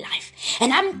in my life.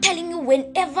 And I'm telling you,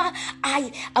 whenever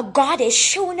God has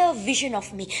shown her a vision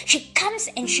of me, she comes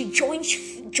and she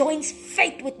joins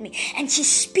faith with me, and she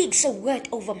speaks a word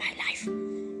over my life.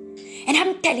 And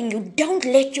I'm telling you, don't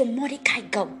let your Mordecai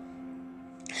go.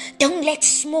 Don't let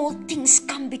small things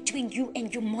come between you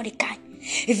and your Mordecai.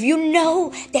 If you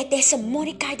know that there's a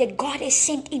Mordecai that God has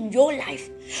sent in your life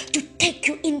to take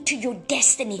you into your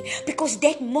destiny, because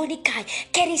that Mordecai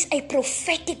carries a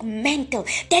prophetic mantle,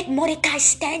 that Mordecai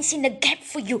stands in the gap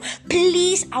for you,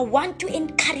 please, I want to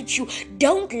encourage you,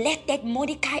 don't let that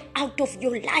Mordecai out of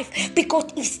your life,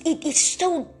 because it is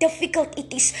so difficult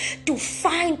it is to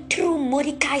find true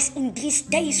Mordecais in these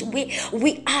days where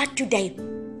we are today.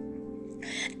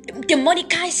 The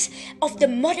Mordecais of the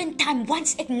modern time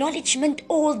wants acknowledgement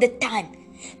all the time.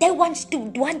 They want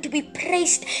to be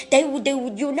praised. They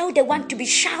want to be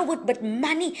showered with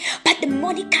money. But the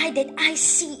Mordecai that I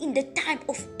see in the time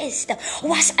of Esther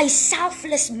was a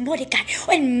selfless Mordecai.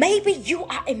 And maybe you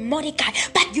are a Mordecai,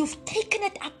 but you've taken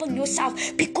it upon yourself,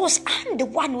 because I'm the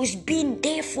one who's been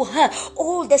there for her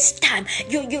all this time.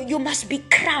 You must be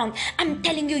crowned. I'm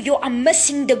telling you, you are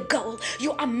missing the goal.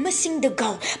 You are missing the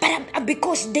goal. But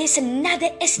because there's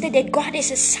another Esther that God has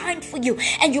assigned for you,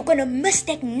 and you're going to miss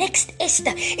that next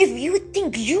Esther. If you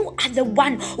think you are the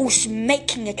one who's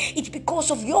making it, it's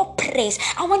because of your praise.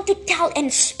 I want to tell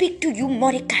and speak to you,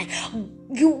 Mordecai.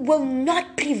 You will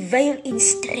not prevail in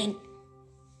strength.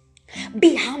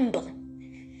 Be humble.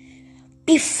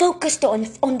 Be focused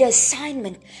on the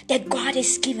assignment that God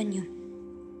has given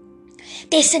you.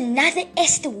 There's another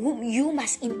Esther whom you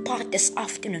must impart this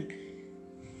afternoon.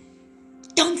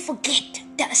 Don't forget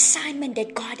the assignment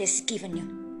that God has given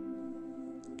you.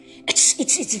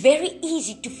 It's very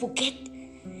easy to forget.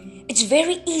 It's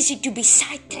very easy to be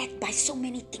sidetracked by so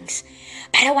many things.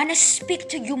 But I want to speak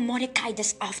to you, Mordecai,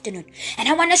 this afternoon. And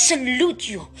I want to salute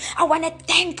you. I want to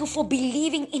thank you for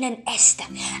believing in an Esther.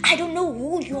 I don't know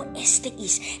who your Esther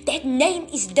is. That name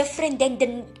is different than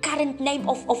the current name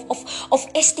of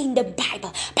Esther in the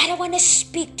Bible. But I want to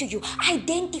speak to you.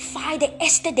 Identify the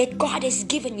Esther that God has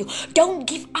given you. Don't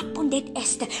give up on that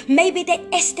Esther. Maybe that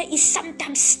Esther is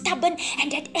sometimes stubborn,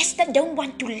 and that Esther don't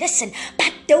want to listen.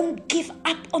 But don't give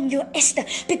up on your Esther,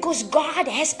 because God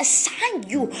has assigned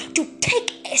you to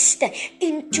take Esther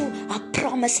into a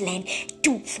promised land,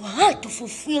 for her to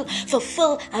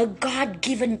fulfill her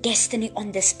God-given destiny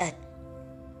on this earth.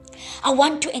 I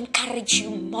want to encourage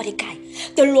you, Mordecai.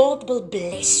 The Lord will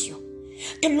bless you.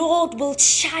 The Lord will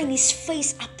shine His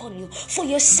face upon you for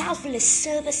your selfless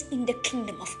service in the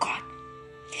kingdom of God.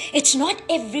 It's not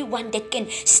everyone that can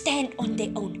stand on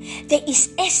their own. There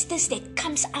is Esther's that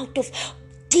comes out of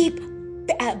deep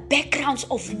backgrounds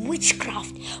of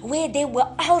witchcraft, where there were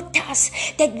altars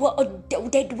that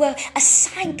were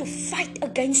assigned to fight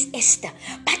against Esther.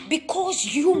 But because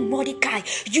you, Mordecai,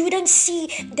 you don't see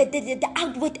the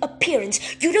outward appearance,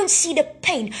 you don't see the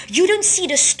pain, you don't see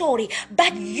the story,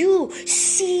 but you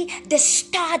see the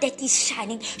star that is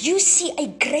shining. You see a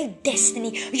great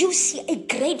destiny, you see a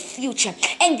great future,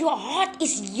 and your heart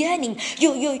is yearning.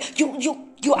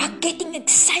 You are getting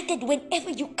excited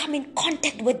whenever you come in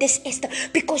contact with this Esther,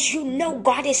 because you know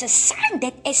God has assigned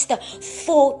that Esther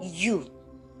for you.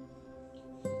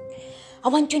 I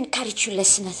want to encourage you,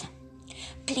 listeners.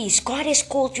 Please, God has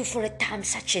called you for a time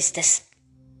such as this.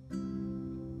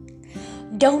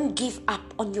 Don't give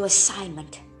up on your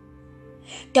assignment.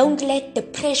 Don't let the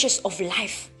pressures of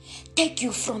life take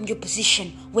you from your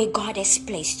position where God has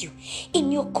placed you,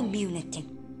 in your community,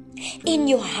 in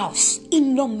your house,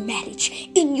 in your marriage,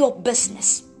 in your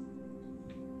business.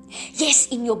 Yes,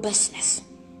 in your business.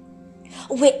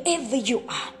 Wherever you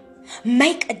are,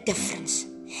 make a difference.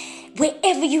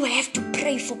 Wherever you have to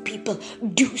pray for people,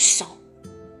 do so.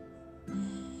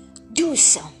 Do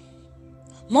so.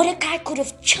 Mordecai could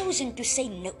have chosen to say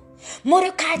no.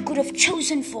 Mordecai could have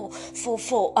chosen for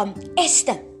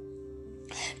Esther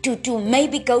to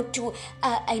maybe go to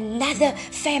another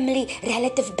family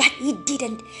relative, but he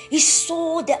didn't. He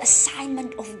saw the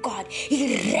assignment of God.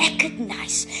 He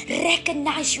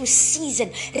recognized your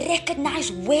season,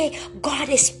 recognize where God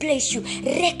has placed you,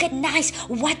 recognize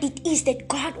what it is that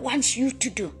God wants you to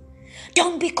do.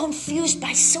 Don't be confused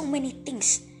by so many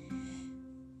things,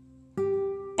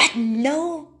 but But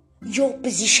know your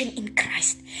position in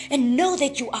Christ and know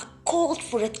that you are called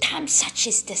for a time such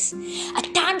as this. A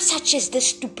time such as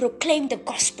this to proclaim the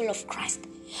gospel of Christ.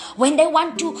 When they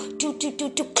want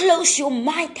to close your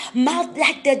mouth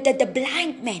like the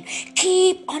blind man,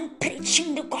 keep on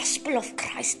preaching the gospel of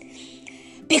Christ.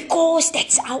 Because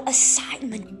that's our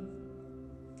assignment.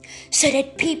 So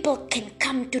that people can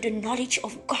come to the knowledge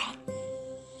of God.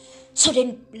 So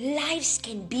that lives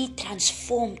can be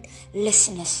transformed.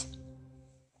 Listeners,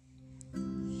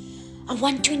 I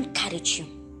want to encourage you.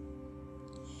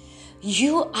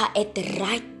 You are at the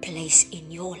right place in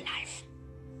your life.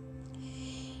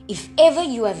 If ever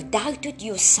you have doubted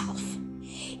yourself,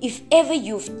 if ever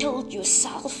you've told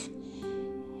yourself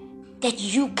that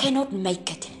you cannot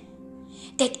make it,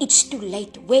 that it's too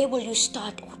late, where will you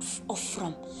start off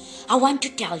from? I want to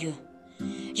tell you,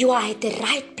 you are at the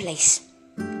right place.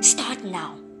 Start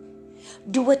now.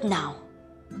 Do it now.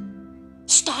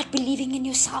 Start believing in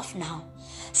yourself now.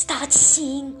 Start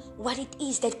seeing what it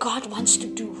is that God wants to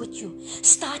do with you.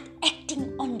 Start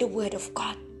acting on the word of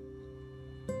God.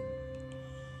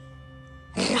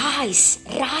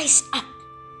 Rise up,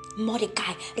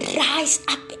 Mordecai. Rise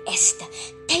up, Esther.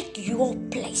 Take your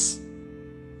place.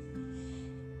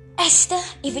 Esther,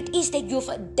 if it is that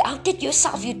you've doubted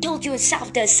yourself, you told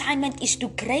yourself the assignment is too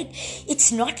great,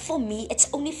 it's not for me, it's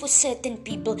only for certain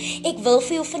people. Ek wil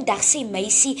vir jou vandag sê,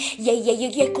 meisie,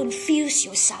 jy confuse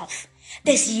yourself.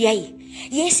 Dis jy.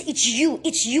 Yes,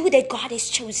 it's you that God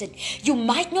has chosen. You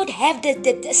might not have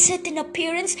the certain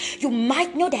appearance, you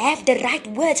might not have the right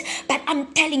words, but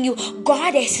I'm telling you,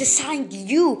 God has assigned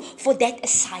you for that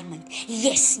assignment.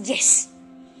 Yes.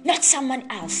 Not someone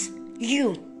else.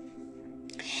 You.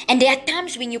 And there are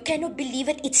times when you cannot believe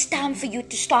it. It's time for you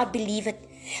to start believing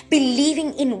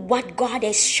in what God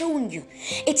has shown you.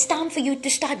 It's time for you to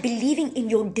start believing in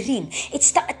your dream.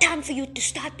 It's time for you to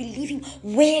start believing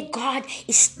where God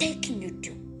is taking you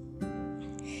to.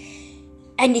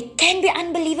 And it can be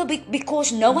unbelievable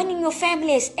because no one in your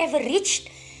family has ever reached,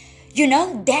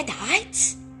 that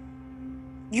heights.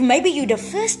 Maybe you're the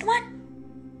first one.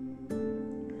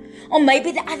 Or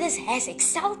maybe the others has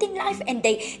excelled in life and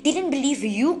they didn't believe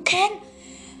you can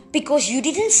because you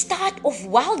didn't start off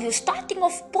well. Your starting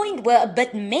off point were a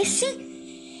bit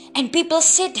messy. And people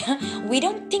said, we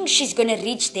don't think she's going to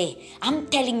reach there. I'm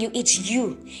telling you, it's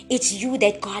you. It's you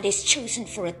that God has chosen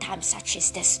for a time such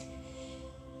as this.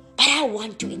 But I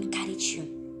want to encourage you.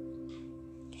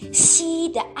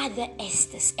 See the other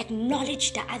Esthers.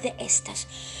 Acknowledge the other Esthers.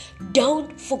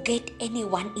 Don't forget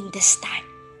anyone in this time.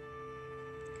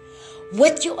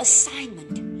 With your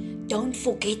assignment, don't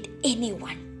forget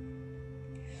anyone.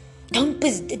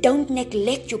 Don't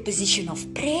neglect your position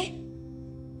of prayer.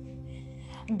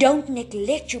 Don't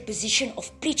neglect your position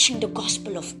of preaching the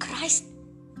gospel of Christ.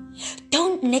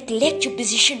 Don't neglect your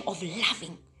position of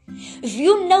loving. If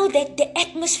you know that the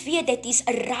atmosphere that is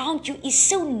around you is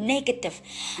so negative,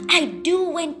 I do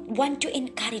want to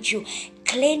encourage you,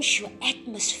 cleanse your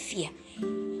atmosphere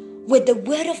with the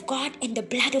word of God and the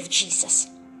blood of Jesus.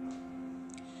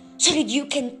 So that you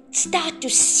can start to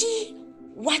see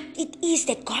what it is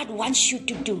that God wants you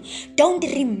to do. Don't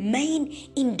remain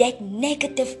in that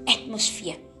negative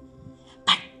atmosphere,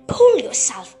 but pull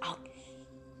yourself out.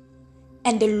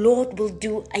 And the Lord will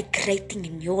do a great thing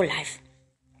in your life.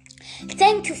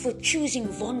 Thank you for choosing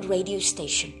Von Radio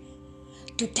Station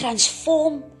to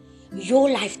transform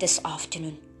your life this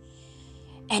afternoon.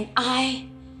 And I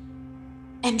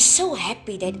am so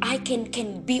happy that I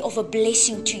can be of a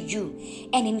blessing to you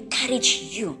and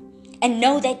encourage you. And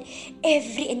know that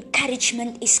every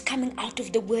encouragement is coming out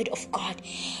of the word of God.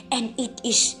 And it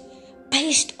is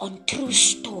based on true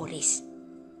stories.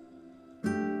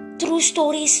 True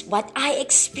stories, what I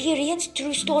experience.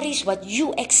 True stories, what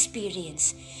you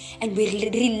experience. And we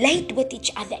relate with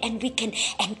each other and we can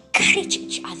encourage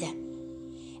each other.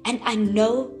 And I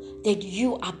know that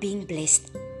you are being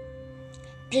blessed.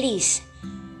 Please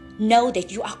know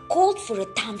that you are called for a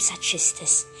time such as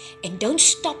this. And don't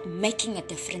stop making a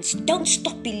difference. Don't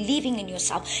stop believing in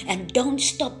yourself. And don't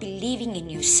stop believing in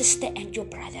your sister and your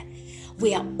brother.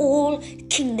 We are all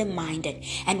kingdom-minded.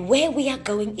 And where we are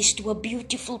going is to a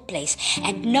beautiful place.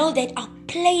 And know that our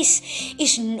place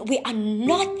is, we are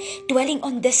not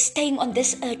staying on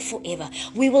this earth forever.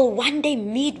 We will one day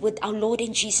meet with our Lord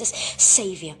and Jesus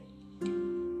Savior.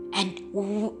 And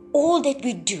all that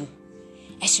we do,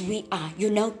 as we are,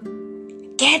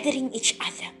 gathering each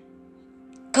other.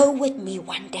 Go with me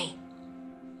one day.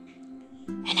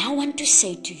 And I want to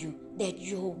say to you that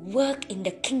your work in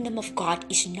the kingdom of God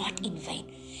is not in vain.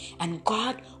 And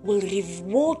God will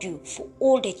reward you for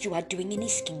all that you are doing in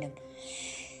His kingdom.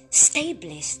 Stay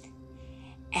blessed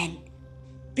and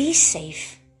be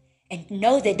safe, and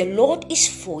know that the Lord is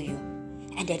for you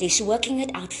and that He's working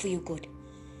it out for your good.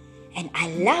 And I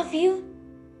love you,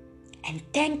 and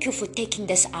thank you for taking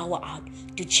this hour out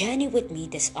to journey with me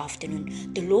this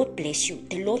afternoon. The Lord bless you.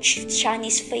 The Lord shine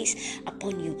His face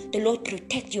upon you. The Lord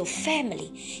protect your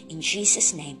family. In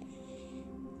Jesus' name,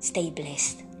 stay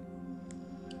blessed.